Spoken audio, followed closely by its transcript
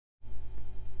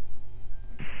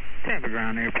Tampa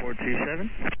Ground, Airport 27.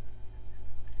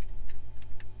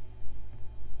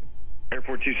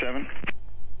 Airport 27.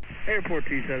 Airport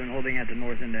 27, holding at the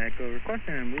north end of Echo.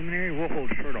 Requesting a luminary. We'll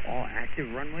hold short of all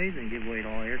active runways and give way to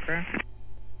all aircraft.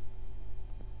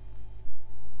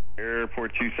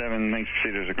 Airport 27, thanks,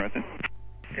 procedures requested.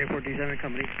 Airport 27,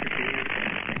 company, proceeding.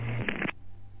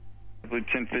 Blue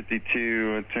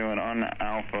 1052 to an on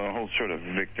Alpha, hold short of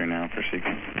Victor now for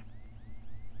sequence.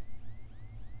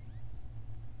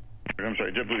 I'm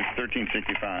sorry, JetBlue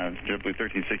 1365, JetBlue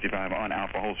 1365 on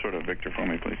Alpha, hold short of Victor for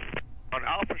me, please. On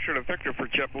Alpha, short of Victor for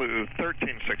JetBlue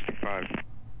 1365.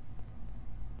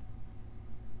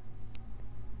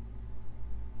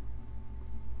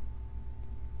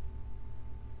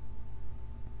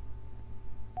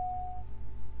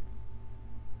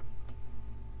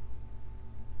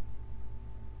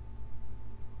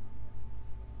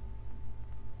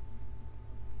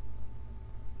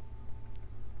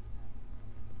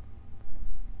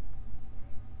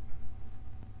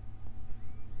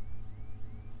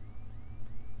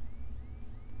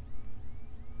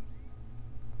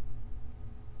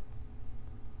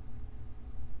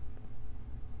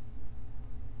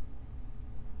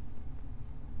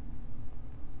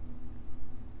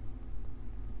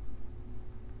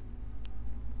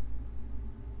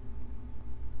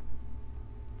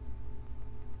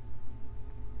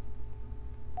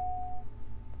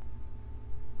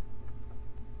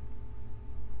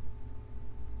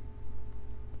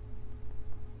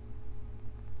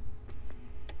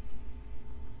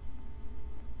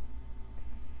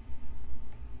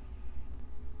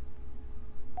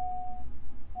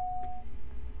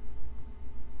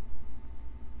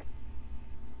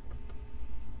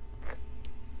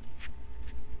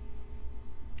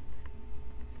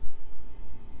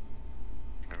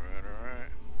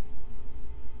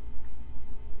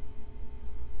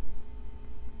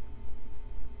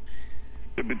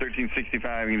 JetBlue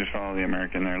 1365, you can just follow the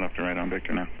American there, left to right on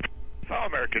Victor now. Follow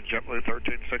American, JetBlue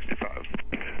 1365.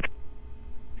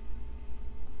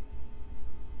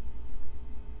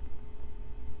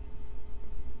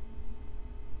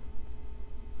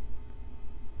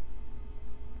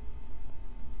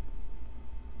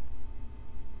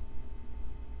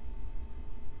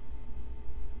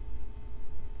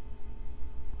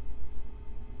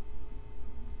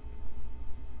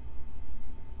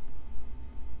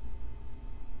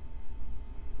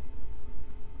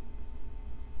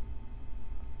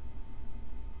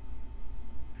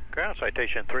 Ground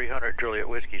Citation 300 Juliet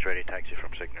Whiskey's ready taxi from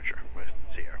Signature with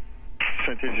Sierra.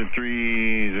 Citation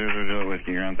 300 Juliet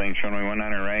Whiskey, ground, thanks, runway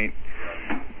 19 right.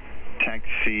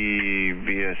 Taxi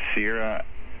via Sierra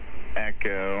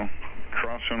Echo,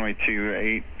 cross runway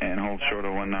 28 and hold short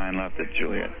of 19 left at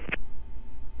Juliet.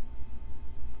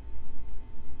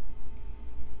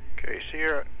 Okay,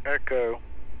 Sierra Echo,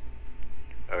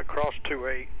 cross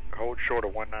 28, hold short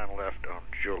of 19 left on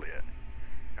Juliet.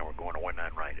 And we're going to 19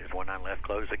 right. Is 19 left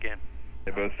closed again?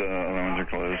 Yeah, both other ones are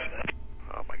closed.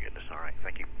 Oh my goodness, all right,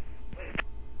 thank you.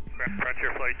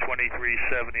 Frontier Flight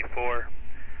 2374,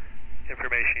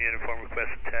 information uniform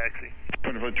requested taxi.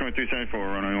 Frontier Flight 2374,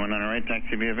 runway 19 right,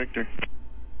 taxi via Victor.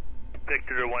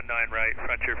 Victor to 19 right,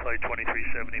 Frontier Flight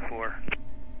 2374.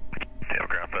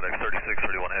 Tampa Ground, FedEx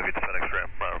 3631 Heavy to FedEx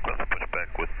ramp, request to push back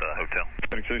with hotel.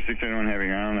 FedEx 3631 Heavy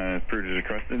ground, approved as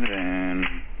requested, and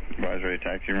advisory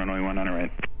taxi, runway 19 right.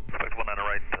 Expect 19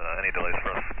 right, any delays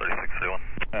for us,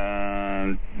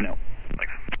 3631? No.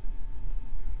 Thanks.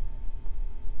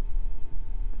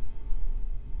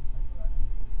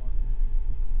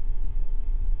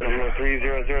 Number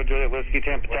 300 Juliet Whiskey,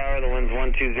 Tampa Tower, the wind's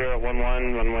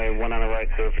 12011, runway 19 right,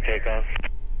 clear for takeoff.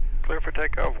 Clear for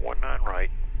takeoff, 19 right,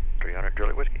 300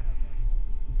 Juliet Whiskey.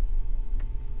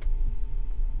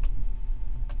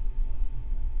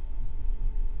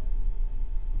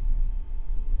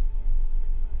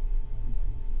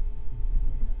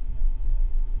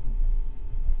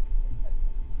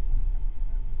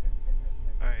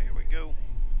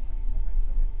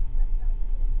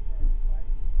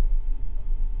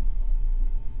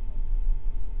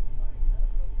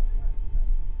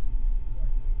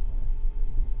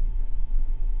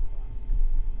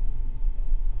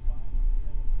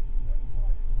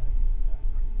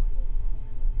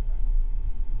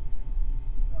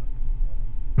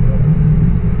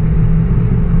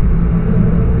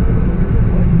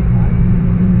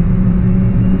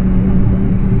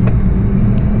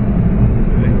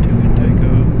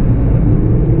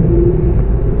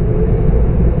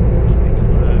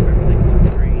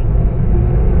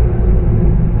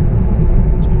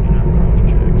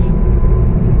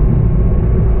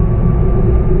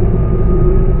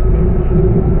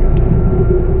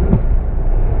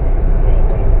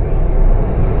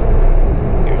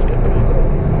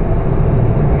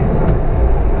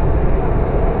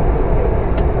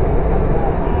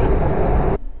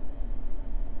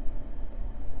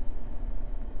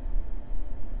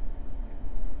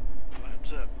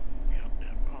 gears up. Yep,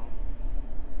 damn on.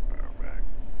 Power back.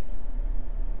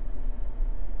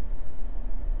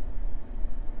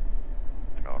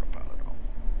 And autopilot on.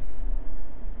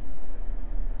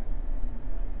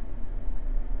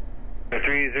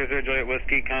 300 Juliet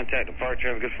Whiskey, contact departure,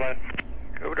 have a good flight.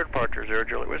 Over to departure, 0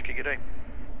 Juliet Whiskey, good day.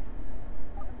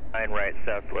 9 right,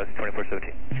 southwest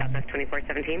 2417. Southwest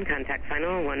 2417, contact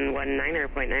final 119 or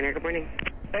 .9, good morning.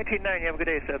 199, you have a good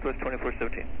day, southwest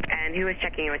 2417. And who was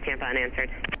checking in with Tampa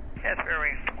unanswered? Yes,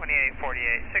 Fairwings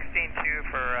 2848,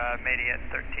 16-2 for Mady at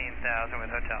 13,000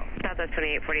 with hotel. Southwest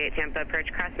 2848 Tampa, approach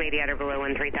cross Mady at or below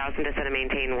 13,000, descend and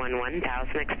maintain 11,000,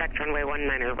 expect runway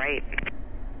 19 or right.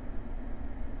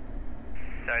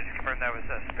 Sorry, just confirm that was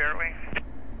Spirit Wings?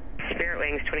 Spirit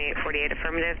Wings 2848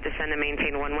 affirmative, descend and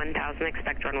maintain 11,000,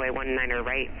 expect runway 19 or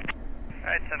right.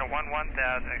 Alright, send a 11,000,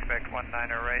 expect 19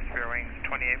 or right, Spirit Wings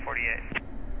 2848.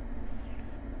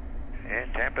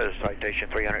 And Tampa is Citation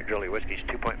 300 Juliet Whiskey's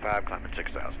 2.5, climbing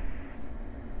 6,000.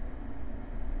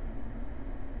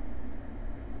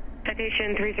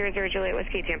 Citation 300 Juliet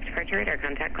Whiskey, Tampa departure radar,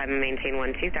 contact climb and maintain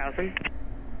 12,000.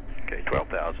 Okay,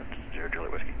 12,000, 0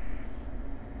 Juliet Whiskey.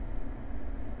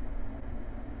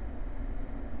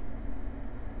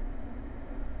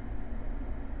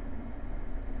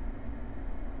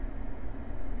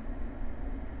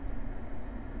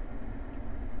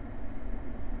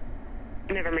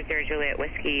 November 0 Juliet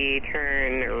Whiskey,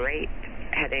 turn right,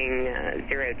 heading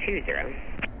 020.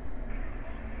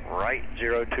 Right,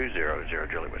 020, 0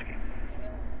 Juliet Whiskey.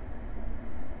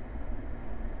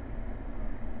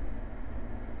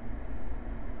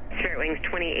 Spirit Wings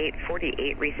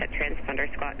 2848, reset transponder,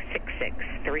 squawk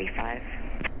 6635.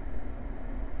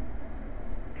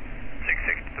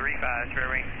 6635, Spirit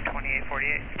Wings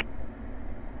 2848.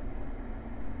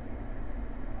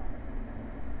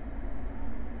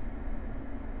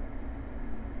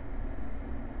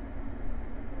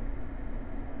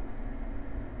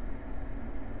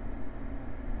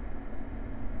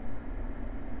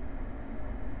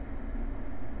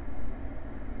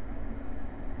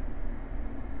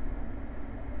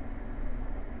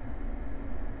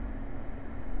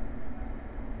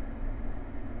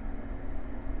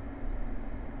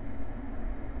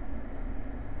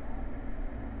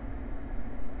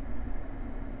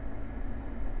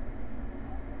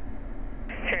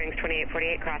 Bearings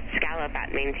 2848, cross Scallop at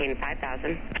maintain 5,000.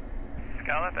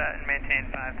 Scallop at and maintain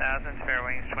 5,000, Spare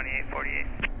Wings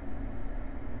 2848.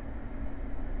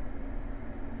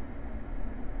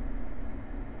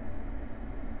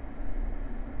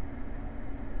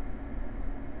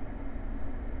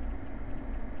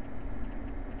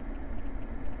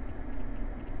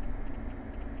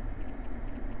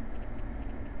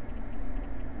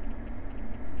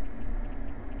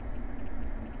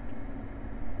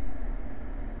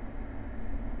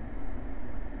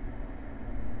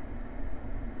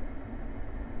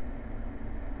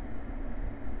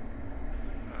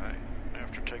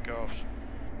 Takeoffs.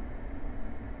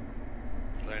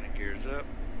 Landing gears up,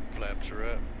 flaps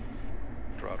are up,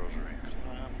 throttles are in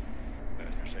climb,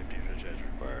 passenger safety is as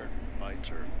required, lights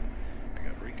are, we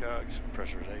got recogs,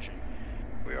 pressurization.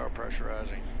 We are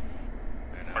pressurizing.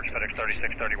 March FedEx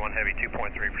 3631 Heavy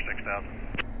 2.3 for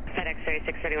 6,000. FedEx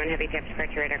 3631 Heavy, tap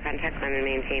departure radar contact, climb and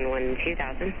maintain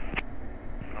 12,000.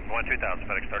 I'm 12,000,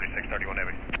 FedEx 3631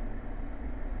 Heavy.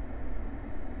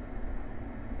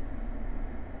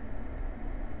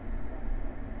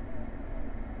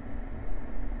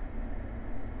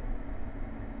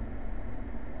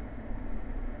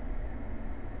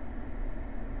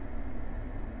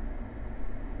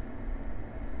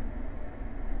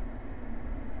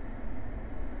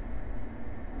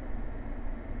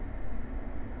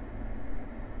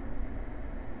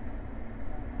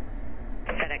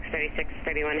 FedEx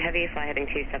 3631 Heavy, fly heading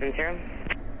 270.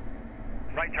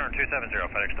 Right turn 270,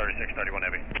 FedEx 3631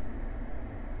 Heavy.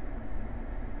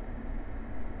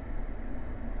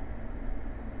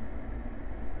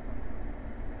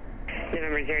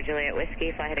 November 0 Juliet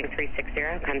Whiskey, fly heading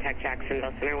 360, contact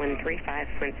Jacksonville Center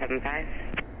 135.75.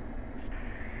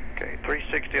 Okay,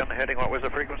 360 on the heading, what was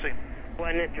the frequency?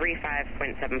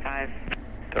 135.75.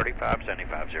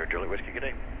 3575, 0 Juliet Whiskey, good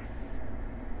day.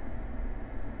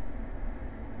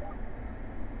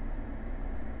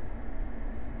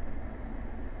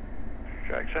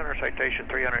 Jack Center, Citation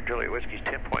 300 Juliet Whiskey's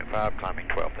 10.5, climbing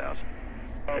 12,000.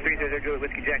 300 Juliet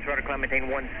Whiskey, Jack's rudder climb,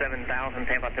 maintain 17,000,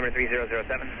 Tampa altimeter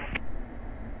 3007.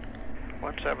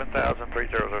 17,000,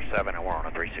 3007, and we're on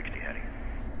a 360 heading.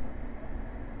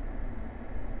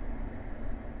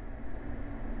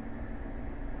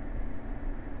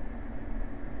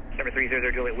 Number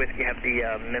 300 Juliet Whiskey, have the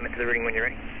amendment to the routing when you're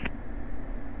ready.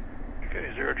 Okay,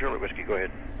 0 Juliet Whiskey, go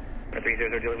ahead.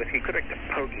 300 Juliet Whiskey, correct to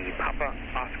Pogie, Papa,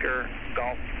 Oscar,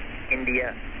 Golf,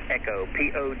 India, Echo,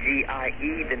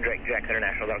 P-O-G-I-E, then direct JAX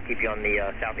International. That'll keep you on the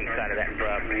southeast side of that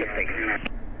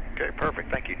precipitation. Okay, perfect.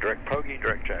 Thank you. Direct Pogie,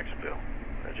 direct Jacksonville.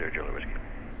 0 Juliet Whiskey.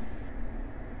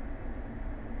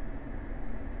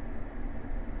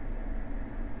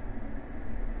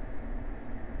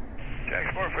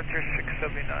 JAX 4, Frontier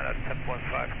 679 at 10.5,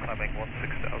 climbing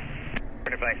 16,000.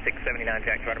 Flight 679,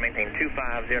 JAX, rudder maintain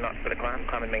 250 knots for the climb.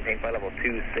 Climb and maintain flight level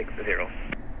 260.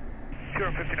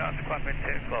 250 knots, climb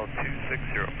maintain level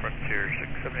 260, Frontier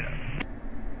 679.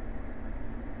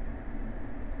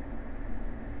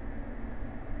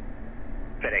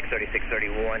 FedEx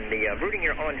 3631, the routing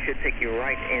you're on should take you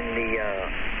right in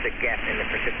the gap in the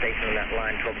precipitation on that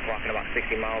line, 12 o'clock and about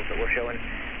 60 miles that we're showing.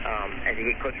 As you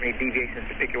get closer to any deviations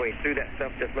to pick your way through that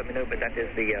stuff, just let me know, but that is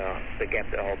the gap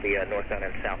that all the northbound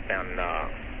and southbound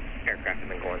aircraft have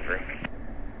been going through.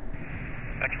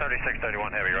 X3631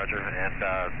 Heavy, roger, and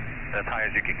as high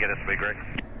as you can get us will be great.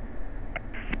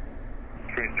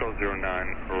 Train 1209,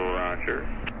 roger.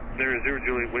 There is 0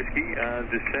 Juliet Whiskey,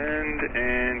 descend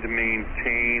and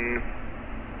maintain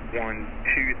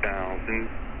 2,000,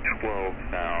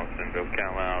 12,000,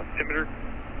 Ocala altimeter,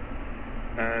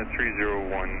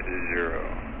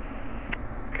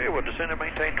 3010. Okay, we'll descend and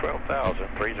maintain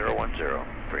 12,000,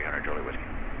 3010, 300 Juliet Whiskey.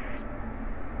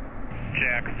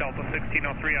 JAX Delta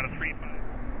 1603 out of 3.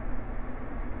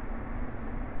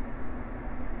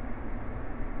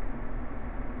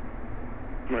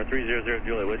 300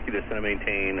 Juliet Whiskey, descend and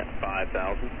maintain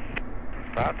 5,000.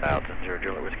 5,000, 0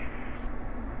 Juliet Whiskey.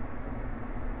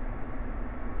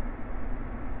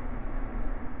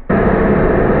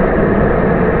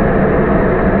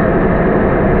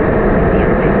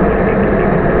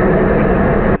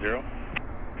 Zero.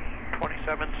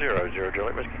 27-0, 0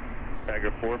 Juliet Whiskey.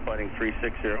 Tiger 4, fighting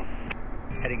 360.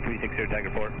 Heading 360,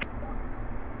 Tiger 4.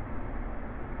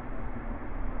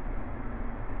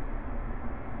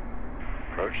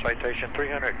 Approach Citation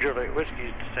 300 Juliet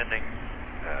Whiskey, descending,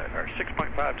 or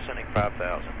 6.5, descending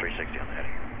 5,000, 360 on the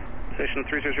heading. Station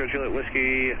 300 Juliet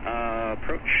Whiskey,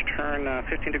 approach, turn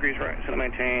 15 degrees right, so to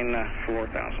maintain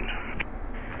 4,000.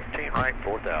 15 right,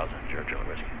 4,000, 0 Juliet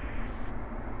Whiskey.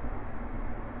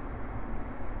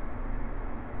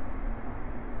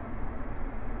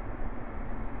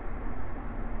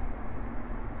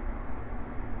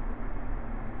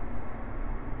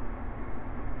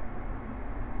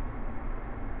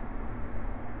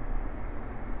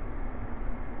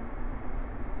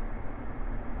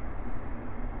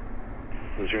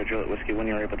 Zero Juliet Whiskey, when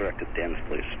you're able to direct to Dens,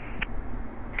 please.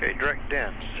 Okay, direct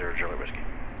Dens, 0 Juliet Whiskey.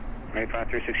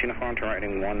 85360 uniform to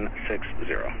riding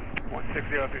 160. 160,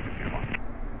 360 uniform.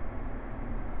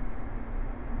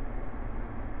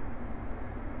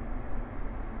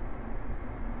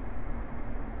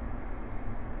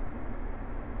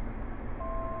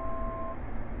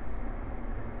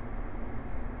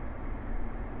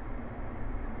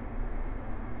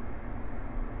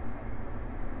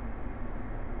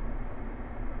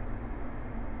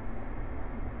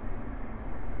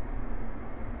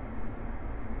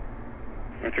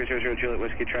 Number 300 Juliet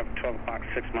Whiskey, traffic 12 o'clock,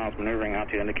 6 miles, maneuvering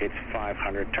altitude indicates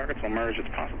 500. Targets will merge, it's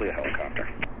possibly a helicopter.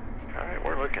 All right,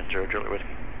 we're looking, 0 Juliet Whiskey.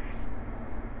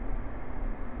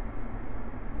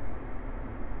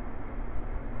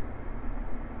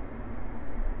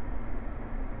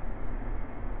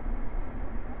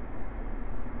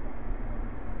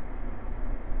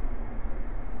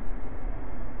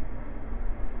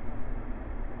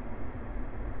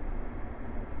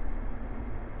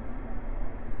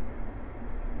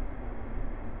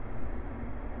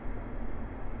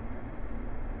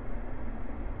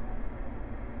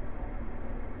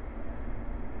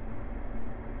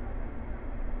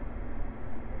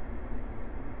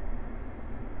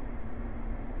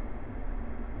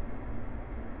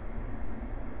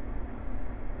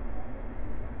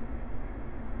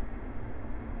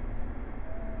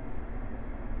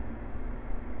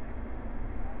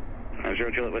 Zero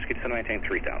Juliet Whiskey, descend and maintain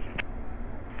 3,000.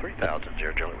 3,000,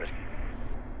 0 Juliet Whiskey.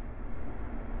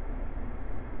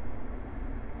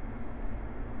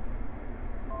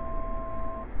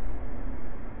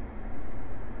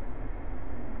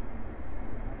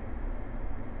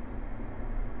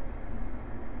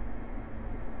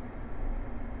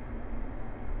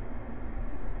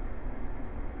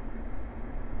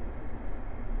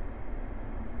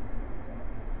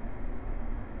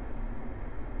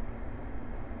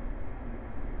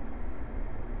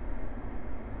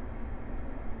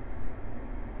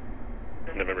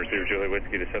 November 0 Juliet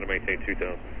Whiskey, descend and maintain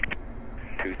 2,000.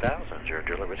 2,000, 0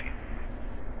 Juliet Whiskey.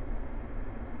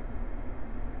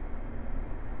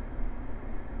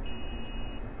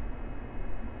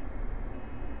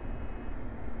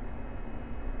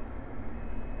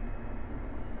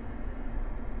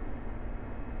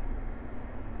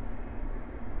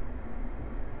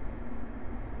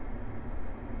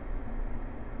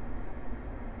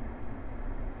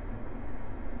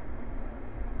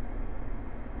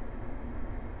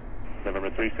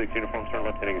 November 36 uniform, start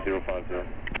left heading 050.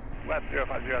 Left 050,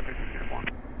 36 uniform.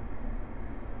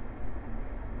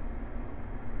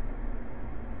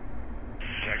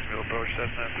 Jacksonville approach,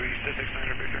 Cessna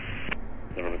 369 Victor.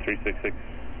 November 366,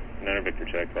 9 Victor,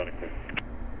 check, loud and clear.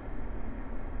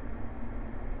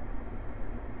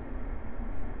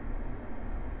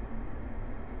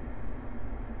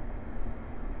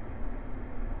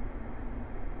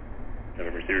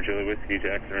 November 0 Julie Whiskey,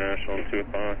 Jax International, 2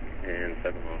 o'clock and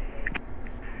 7 miles.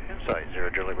 Insight, 0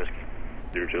 Julie Whiskey.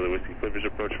 0 Julie Whiskey, clear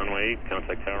visual approach runway 8,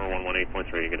 contact tower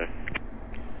 118.3, good day.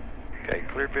 Okay,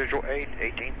 cleared visual 8,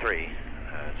 18.3.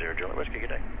 0 Julie Whiskey, good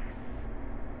day.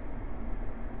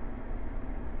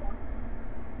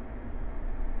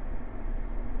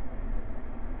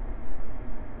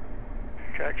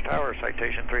 Jax Tower,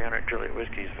 Citation 300 Juliet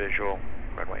Whiskey's visual,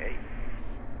 runway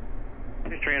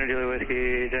 8. 300 Juliet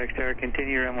Whiskey, Jax Tower,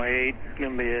 continue runway 8. It's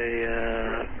going to be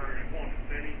a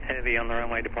heavy on the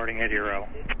runway departing head to your row.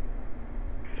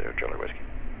 0 Juliet Whiskey.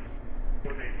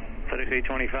 FedEx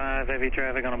 825, heavy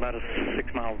traffic on about a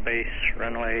 6-mile base,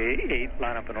 runway 8,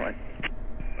 line up and away.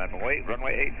 Line up and wait,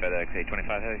 runway 8, FedEx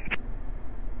 825 heavy.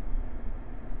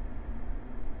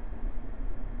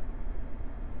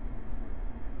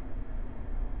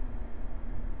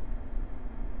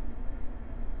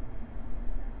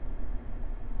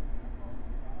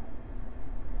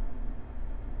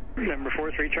 Number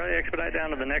 43, Charlie, expedite down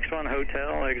to the next one,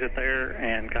 hotel, exit there,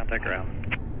 and contact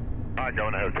ground. Alright,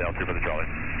 going to hotel, 2 for the Charlie.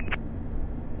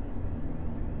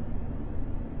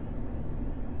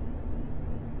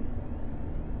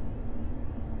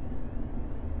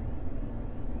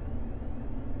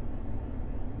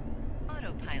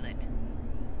 Autopilot.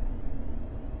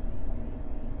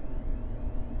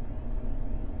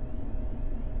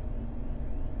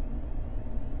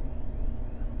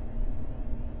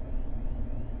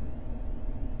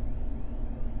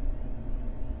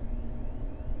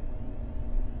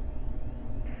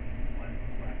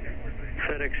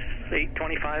 FedEx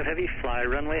 825 heavy, fly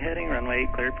runway heading, runway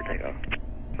 8 cleared for takeoff.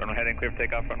 Runway heading clear for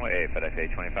takeoff, runway 8, FedEx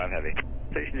 825 heavy.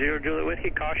 Station 0 Juliet Whiskey,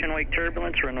 caution wake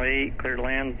turbulence, runway 8 clear to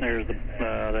land. There's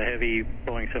the heavy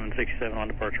Boeing 767 on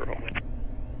departure roll.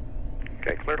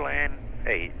 Okay, clear to land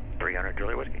 8, 300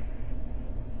 Juliet Whiskey.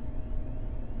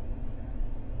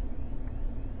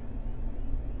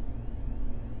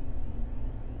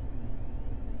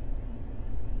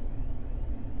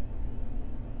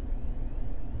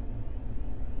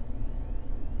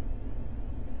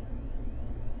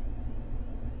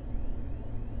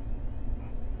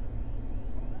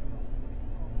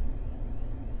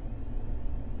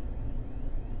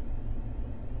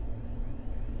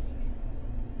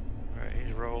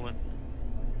 Rolling.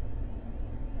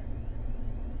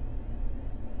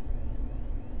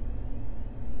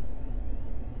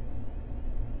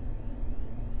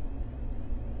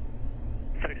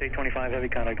 FedEx 825 heavy,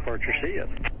 contact departure, see ya.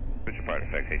 Which part,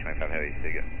 FedEx 825 heavy,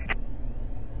 see ya.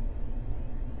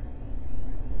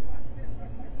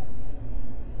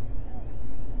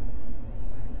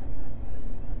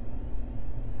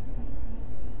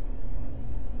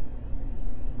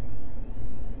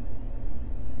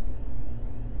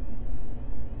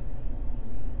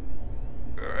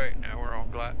 Alright, now we're on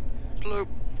glide slope.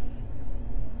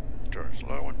 Start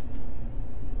slowing.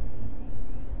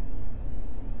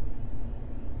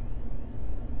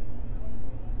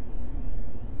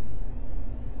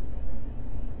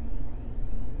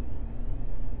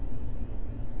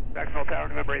 Jacksonville Tower,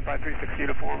 November 8536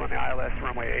 uniform on the ILS,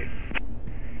 runway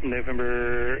 8.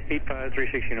 November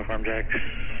 8536 uniform, Jax.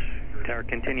 Tower,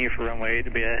 continue for runway 8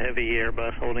 to be a heavy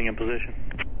Airbus holding in position.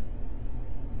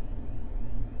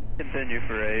 Continue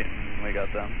for 8, and we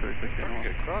got down 360.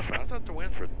 Good cross. I thought the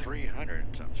winds were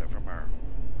 300 something, so from our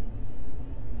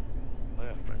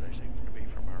left, but they seem to be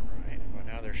from our right. Well,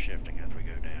 now they're shifting as we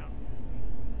go down.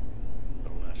 A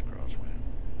little less crosswind.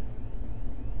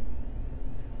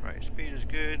 Right, speed is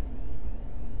good.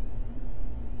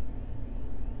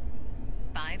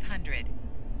 500.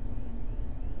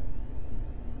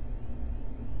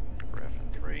 Ref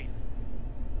in 3.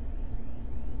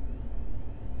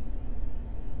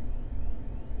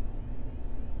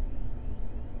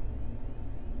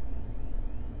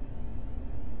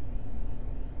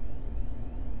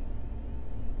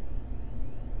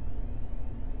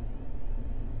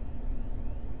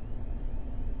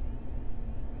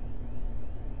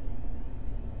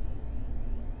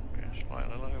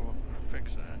 Slightly low, we'll fix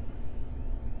that.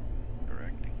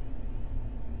 Correcting.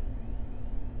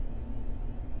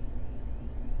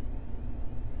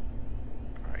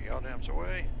 Alright, y'all damps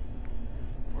away.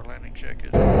 For landing check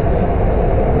is.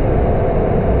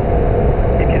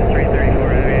 ETS 334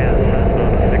 heavy, on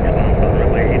 6 miles,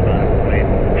 runway 8,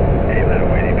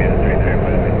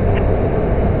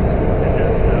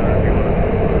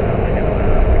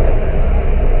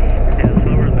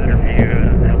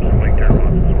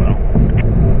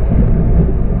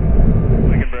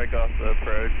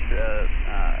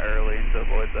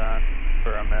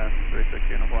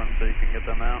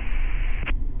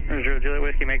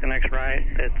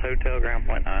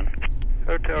 9.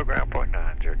 Hotel Ground Point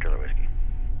 9, 0